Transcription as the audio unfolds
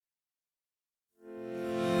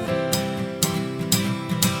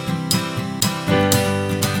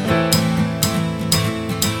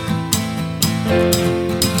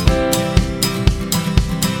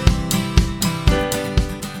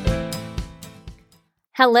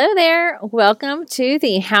Hello there. Welcome to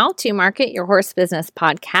the How to Market Your Horse Business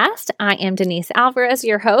podcast. I am Denise Alvarez,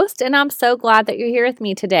 your host, and I'm so glad that you're here with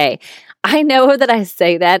me today. I know that I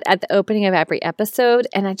say that at the opening of every episode,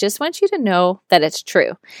 and I just want you to know that it's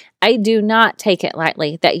true. I do not take it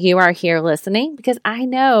lightly that you are here listening because I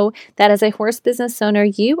know that as a horse business owner,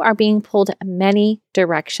 you are being pulled many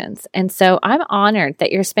directions. And so I'm honored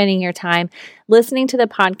that you're spending your time listening to the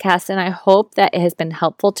podcast, and I hope that it has been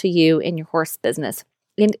helpful to you in your horse business.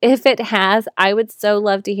 And if it has, I would so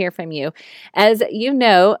love to hear from you. As you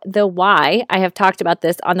know, the why, I have talked about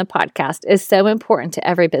this on the podcast, is so important to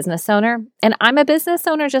every business owner. And I'm a business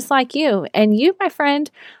owner just like you. And you, my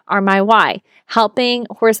friend, are my why, helping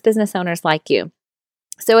horse business owners like you.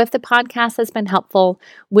 So if the podcast has been helpful,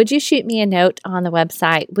 would you shoot me a note on the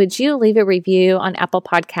website? Would you leave a review on Apple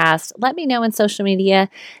Podcasts? Let me know in social media.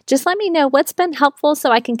 Just let me know what's been helpful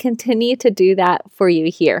so I can continue to do that for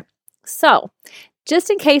you here. So,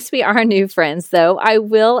 just in case we are new friends, though, I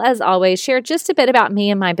will, as always, share just a bit about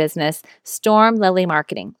me and my business, Storm Lily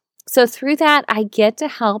Marketing. So through that, I get to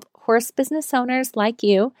help horse business owners like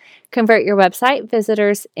you convert your website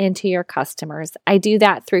visitors into your customers. I do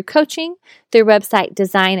that through coaching, through website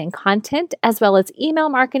design and content, as well as email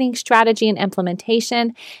marketing strategy and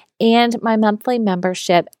implementation, and my monthly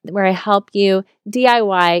membership where I help you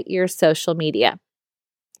DIY your social media.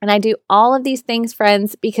 And I do all of these things,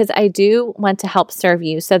 friends, because I do want to help serve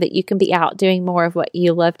you so that you can be out doing more of what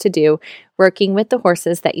you love to do, working with the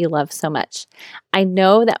horses that you love so much. I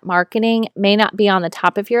know that marketing may not be on the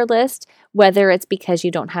top of your list, whether it's because you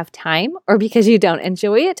don't have time or because you don't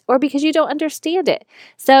enjoy it or because you don't understand it.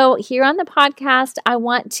 So here on the podcast, I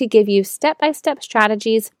want to give you step-by-step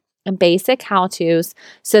strategies and basic how-tos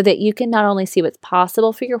so that you can not only see what's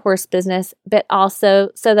possible for your horse business, but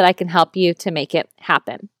also so that I can help you to make it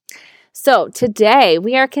happen. So today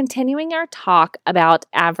we are continuing our talk about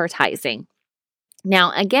advertising.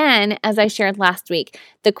 Now, again, as I shared last week,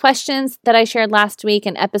 the questions that I shared last week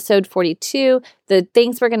in episode 42, the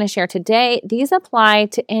things we're going to share today, these apply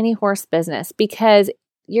to any horse business because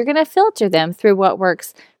you're going to filter them through what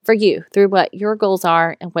works for you, through what your goals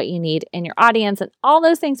are and what you need in your audience and all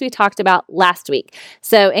those things we talked about last week.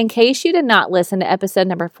 So in case you did not listen to episode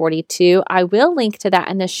number 42, I will link to that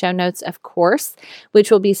in the show notes, of course, which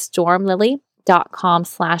will be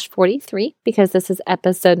stormlily.com/43 because this is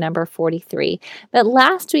episode number 43. But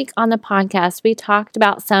last week on the podcast, we talked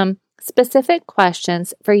about some specific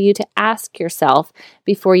questions for you to ask yourself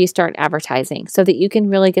before you start advertising so that you can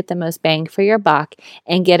really get the most bang for your buck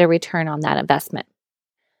and get a return on that investment.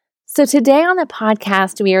 So today on the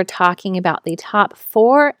podcast, we are talking about the top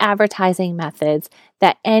 4 advertising methods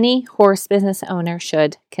that any horse business owner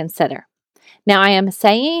should consider. Now, I am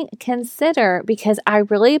saying consider because I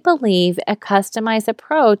really believe a customized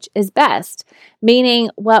approach is best,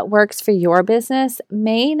 meaning what works for your business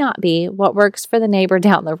may not be what works for the neighbor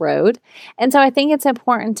down the road. And so I think it's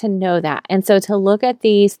important to know that. And so to look at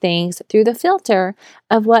these things through the filter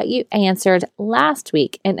of what you answered last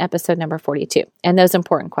week in episode number 42 and those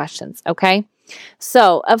important questions, okay?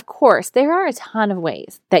 So, of course, there are a ton of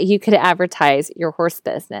ways that you could advertise your horse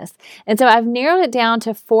business. And so I've narrowed it down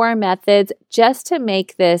to 4 methods just to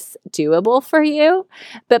make this doable for you.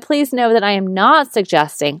 But please know that I am not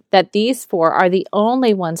suggesting that these 4 are the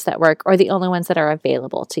only ones that work or the only ones that are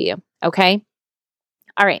available to you. Okay?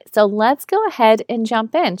 All right, so let's go ahead and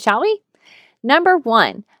jump in, shall we? Number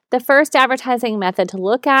 1, the first advertising method to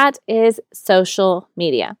look at is social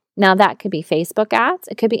media. Now, that could be Facebook ads,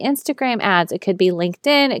 it could be Instagram ads, it could be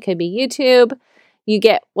LinkedIn, it could be YouTube. You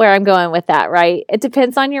get where I'm going with that, right? It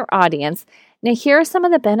depends on your audience. Now, here are some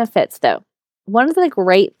of the benefits, though. One of the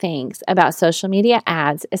great things about social media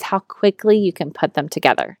ads is how quickly you can put them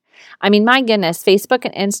together. I mean, my goodness, Facebook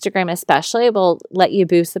and Instagram especially will let you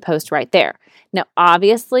boost the post right there. Now,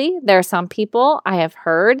 obviously, there are some people I have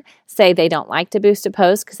heard say they don't like to boost a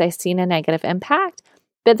post because they've seen a negative impact.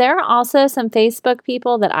 But there are also some Facebook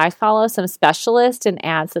people that I follow, some specialists in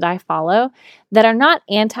ads that I follow that are not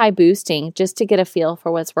anti-boosting just to get a feel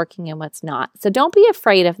for what's working and what's not. So don't be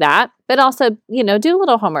afraid of that, but also, do a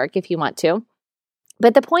little homework if you want to.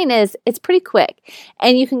 But the point is, it's pretty quick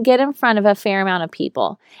and you can get in front of a fair amount of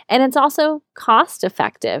people. And it's also cost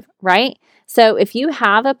effective, right? So if you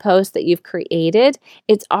have a post that you've created,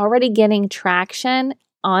 it's already getting traction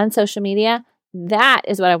on social media. That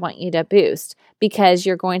is what I want you to boost because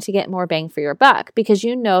you're going to get more bang for your buck because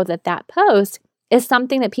you know that that post is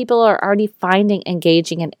something that people are already finding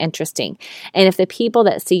engaging and interesting. And if the people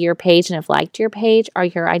that see your page and have liked your page are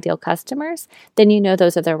your ideal customers, then you know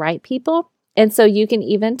those are the right people. And so you can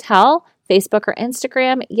even tell Facebook or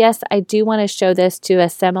Instagram, yes, I do want to show this to a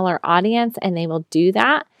similar audience and they will do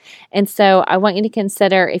that. And so I want you to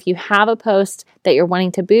consider if you have a post that you're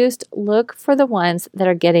wanting to boost, look for the ones that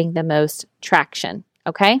are getting the most traction.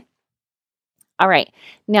 Okay. All right.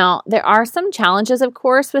 Now, there are some challenges, of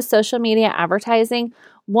course, with social media advertising.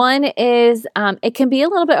 One is it can be a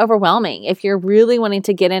little bit overwhelming if you're really wanting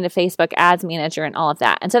to get into Facebook Ads Manager and all of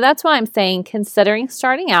that. And so that's why I'm saying considering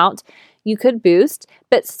starting out, you could boost,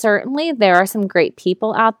 but certainly there are some great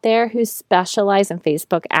people out there who specialize in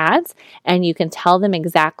Facebook ads, and you can tell them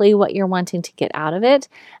exactly what you're wanting to get out of it.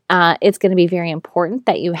 It's going to be very important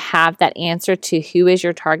that you have that answer to who is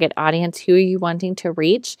your target audience, who are you wanting to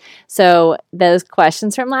reach. So those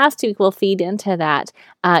questions from last week will feed into that.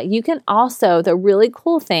 You can also, the really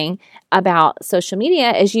cool thing about social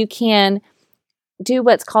media is you can do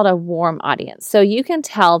what's called a warm audience. So you can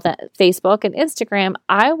tell that Facebook and Instagram,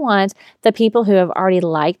 I want the people who have already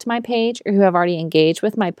liked my page or who have already engaged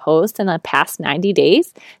with my post in the past 90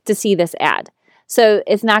 days to see this ad. So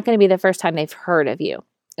it's not going to be the first time they've heard of you.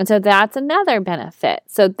 And so that's another benefit.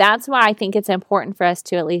 So that's why I think it's important for us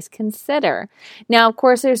to at least consider. Now, of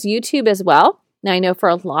course, there's YouTube as well. Now, I know for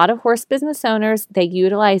a lot of horse business owners, they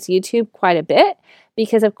utilize YouTube quite a bit.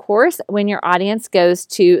 Because, of course, when your audience goes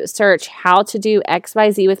to search how to do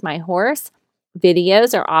XYZ with my horse,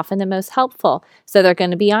 videos are often the most helpful. So they're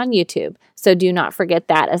going to be on YouTube. So do not forget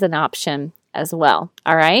that as an option as well.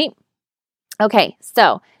 All right. Okay.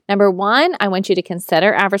 So number one, I want you to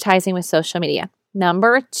consider advertising with social media.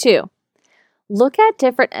 Number two, look at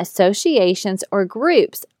different associations or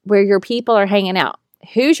groups where your people are hanging out.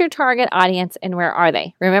 Who's your target audience and where are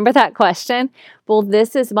they? Remember that question? Well,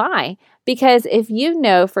 this is why. Because if you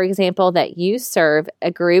know, for example, that you serve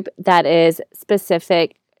a group that is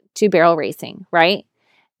specific to barrel racing, right?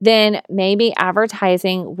 Then maybe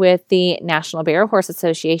advertising with the National Barrel Horse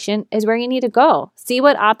Association is where you need to go. See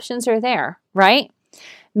what options are there, right?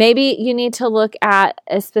 Maybe you need to look at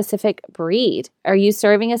a specific breed. Are you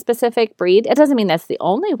serving a specific breed? It doesn't mean that's the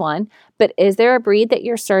only one, but is there a breed that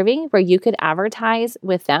you're serving where you could advertise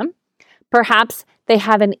with them? Perhaps they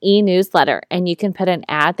have an e-newsletter and you can put an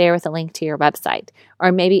ad there with a link to your website.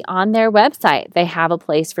 Or maybe on their website, they have a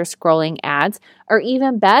place for scrolling ads. Or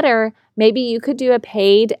even better, maybe you could do a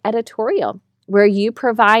paid editorial where you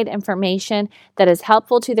provide information that is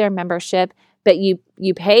helpful to their membership, but you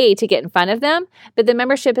pay to get in front of them. But the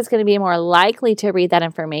membership is going to be more likely to read that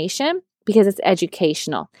information because it's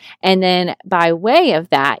educational. And then by way of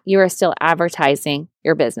that, you are still advertising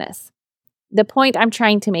your business. The point I'm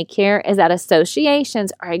trying to make here is that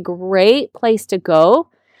associations are a great place to go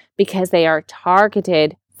because they are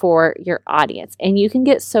targeted for your audience. And you can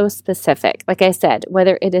get so specific. Like I said,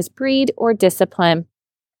 whether it is breed or discipline,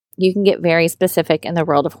 you can get very specific in the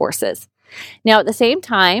world of horses. Now, at the same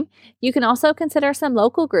time, you can also consider some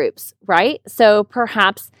local groups, right? So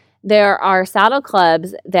perhaps there are saddle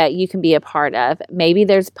clubs that you can be a part of. Maybe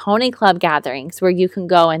there's pony club gatherings where you can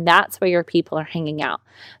go and that's where your people are hanging out.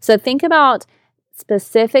 So think about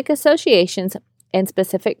specific associations and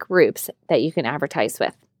specific groups that you can advertise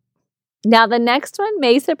with. Now, the next one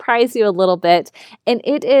may surprise you a little bit, and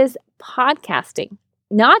it is podcasting.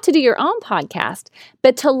 Not to do your own podcast,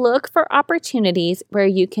 but to look for opportunities where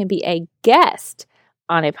you can be a guest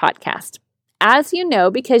on a podcast. As you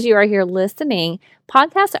know, because you are here listening,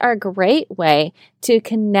 podcasts are a great way to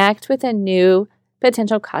connect with a new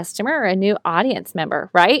potential customer or a new audience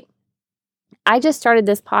member, right? I just started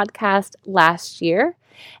this podcast last year,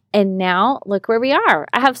 and now look where we are.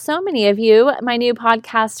 I have so many of you, my new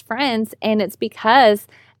podcast friends, and it's because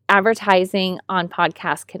advertising on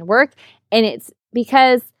podcasts can work, and it's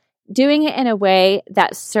because doing it in a way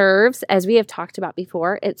that serves, as we have talked about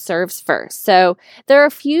before, it serves first. So there are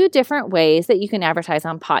a few different ways that you can advertise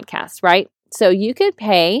on podcasts, right? So you could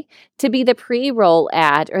pay to be the pre-roll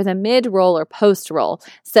ad or the mid-roll or post-roll.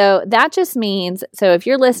 So that just means, so if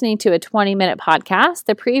you're listening to a 20-minute podcast,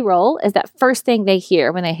 the pre-roll is that first thing they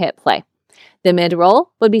hear when they hit play. The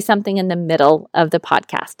mid-roll would be something in the middle of the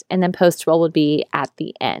podcast, and then post-roll would be at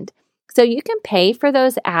the end. So you can pay for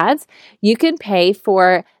those ads. You can pay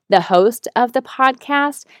for the host of the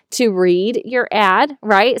podcast to read your ad,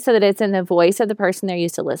 right? So that it's in the voice of the person they're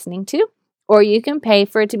used to listening to. Or you can pay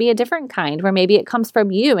for it to be a different kind where maybe it comes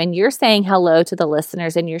from you and you're saying hello to the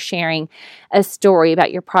listeners and you're sharing a story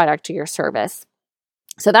about your product or your service.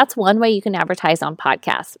 So that's one way you can advertise on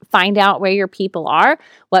podcasts. Find out where your people are,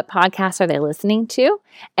 what podcasts are they listening to,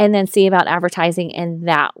 and then see about advertising in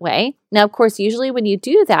that way. Now, of course, usually when you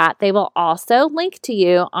do that, they will also link to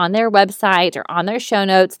you on their website or on their show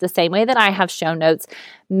notes, the same way that I have show notes.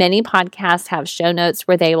 Many podcasts have show notes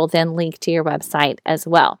where they will then link to your website as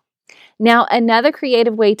well. Now, another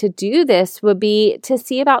creative way to do this would be to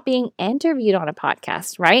see about being interviewed on a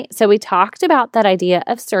podcast, right? So we talked about that idea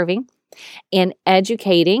of serving and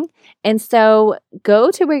educating. And so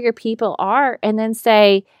go to where your people are and then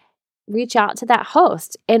say, reach out to that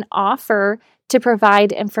host and offer to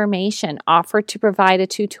provide information, offer to provide a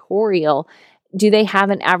tutorial. Do they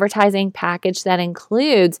have an advertising package that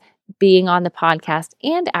includes being on the podcast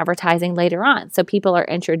and advertising later on? So people are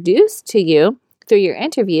introduced to you through your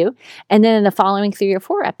interview, and then in the following 3 or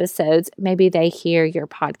 4 episodes, maybe they hear your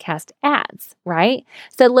podcast ads, right?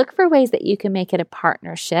 So look for ways that you can make it a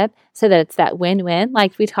partnership so that it's that win-win,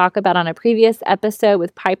 like we talked about on a previous episode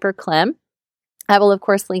with Piper Clem. I will, of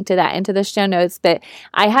course, link to that into the show notes, but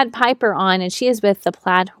I had Piper on, and she is with the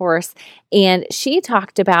Plaid Horse, and she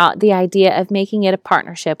talked about the idea of making it a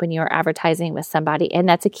partnership when you're advertising with somebody, and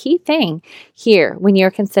that's a key thing here when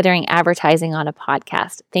you're considering advertising on a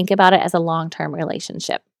podcast. Think about it as a long-term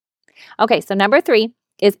relationship. Okay, so number 3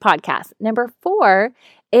 is podcasts. Number 4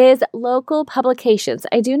 is local publications.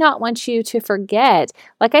 I do not want you to forget,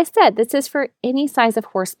 like I said, this is for any size of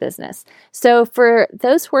horse business. So for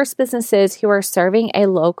those horse businesses who are serving a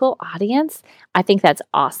local audience, I think that's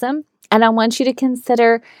awesome. And I want you to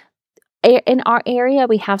consider, in our area,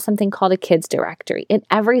 we have something called a kids directory. And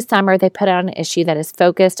every summer they put out an issue that is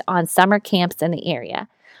focused on summer camps in the area.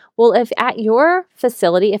 Well, if at your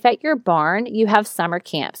facility, if at your barn, you have summer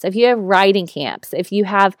camps, if you have riding camps, if you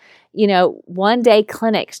have, one-day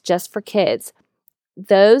clinics just for kids,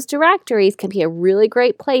 those directories can be a really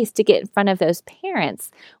great place to get in front of those parents,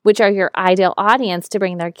 which are your ideal audience to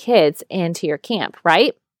bring their kids into your camp,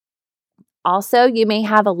 right? Also, you may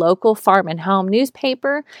have a local farm and home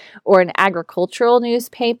newspaper or an agricultural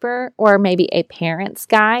newspaper or maybe a parent's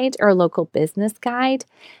guide or a local business guide.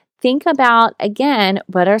 Think about, again,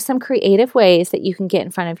 what are some creative ways that you can get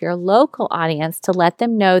in front of your local audience to let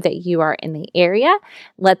them know that you are in the area,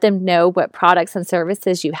 let them know what products and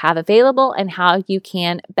services you have available and how you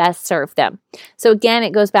can best serve them. So again,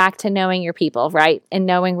 it goes back to knowing your people, right? And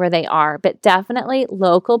knowing where they are. But definitely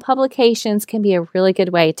local publications can be a really good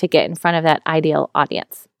way to get in front of that ideal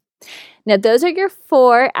audience. Now, those are your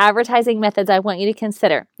 4 advertising methods I want you to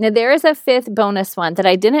consider. Now, there is a 5th bonus one that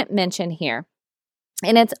I didn't mention here.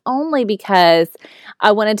 And it's only because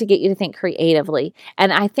I wanted to get you to think creatively.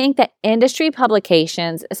 And I think that industry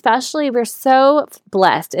publications, especially, we're so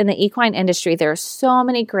blessed in the equine industry. There are so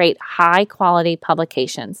many great high quality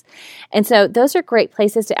publications. And so those are great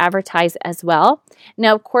places to advertise as well.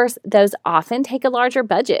 Now, of course, those often take a larger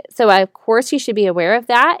budget. So of course, you should be aware of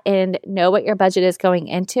that and know what your budget is going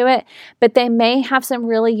into it. But they may have some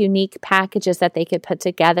really unique packages that they could put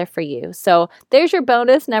together for you. So there's your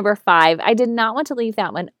bonus number 5. I did not want to leave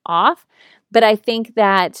that one off, but I think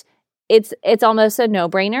that it's almost a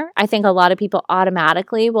no-brainer. I think a lot of people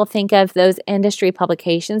automatically will think of those industry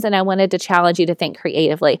publications, and I wanted to challenge you to think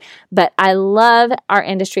creatively. But I love our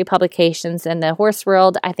industry publications in the horse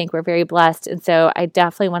world. I think we're very blessed, and so I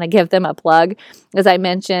definitely want to give them a plug. As I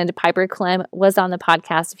mentioned, Piper Clem was on the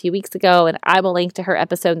podcast a few weeks ago, and I will link to her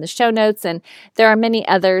episode in the show notes, and there are many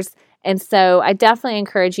others. And so I definitely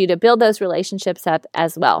encourage you to build those relationships up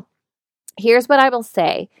as well. Here's what I will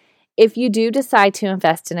say. If you do decide to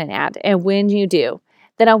invest in an ad, and when you do,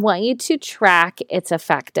 then I want you to track its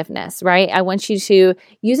effectiveness, right? I want you to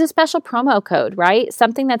use a special promo code, right?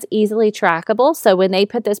 Something that's easily trackable. So when they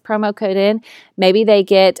put this promo code in, maybe they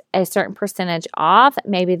get a certain percentage off.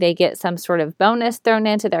 Maybe they get some sort of bonus thrown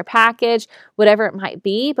into their package, whatever it might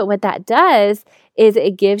be. But what that does is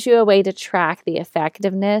it gives you a way to track the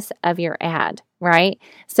effectiveness of your ad, right?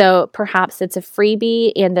 So perhaps it's a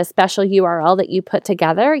freebie, and the special URL that you put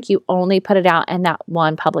together, you only put it out in that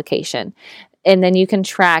one publication. And then you can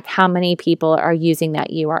track how many people are using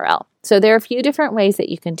that URL. So there are a few different ways that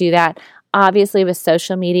you can do that. Obviously, with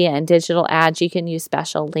social media and digital ads, you can use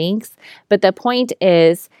special links. But the point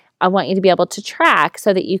is, I want you to be able to track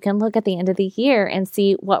so that you can look at the end of the year and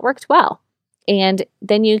see what worked well. And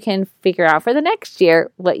then you can figure out for the next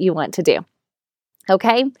year what you want to do.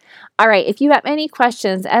 Okay? All right. If you have any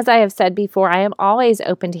questions, as I have said before, I am always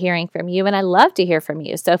open to hearing from you, and I love to hear from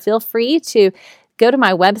you. So feel free to go to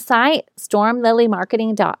my website,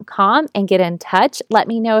 stormlilymarketing.com, and get in touch. Let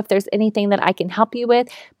me know if there's anything that I can help you with.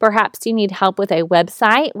 Perhaps you need help with a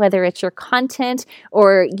website, whether it's your content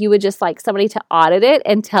or you would just like somebody to audit it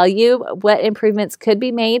and tell you what improvements could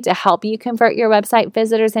be made to help you convert your website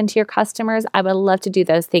visitors into your customers. I would love to do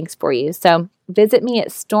those things for you. So visit me at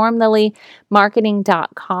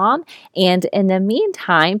stormlilymarketing.com. And in the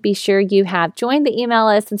meantime, be sure you have joined the email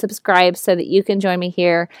list and subscribed so that you can join me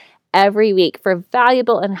here every week for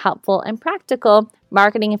valuable and helpful and practical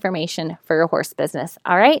marketing information for your horse business.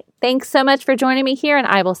 All right. Thanks so much for joining me here, and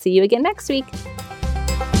I will see you again next week.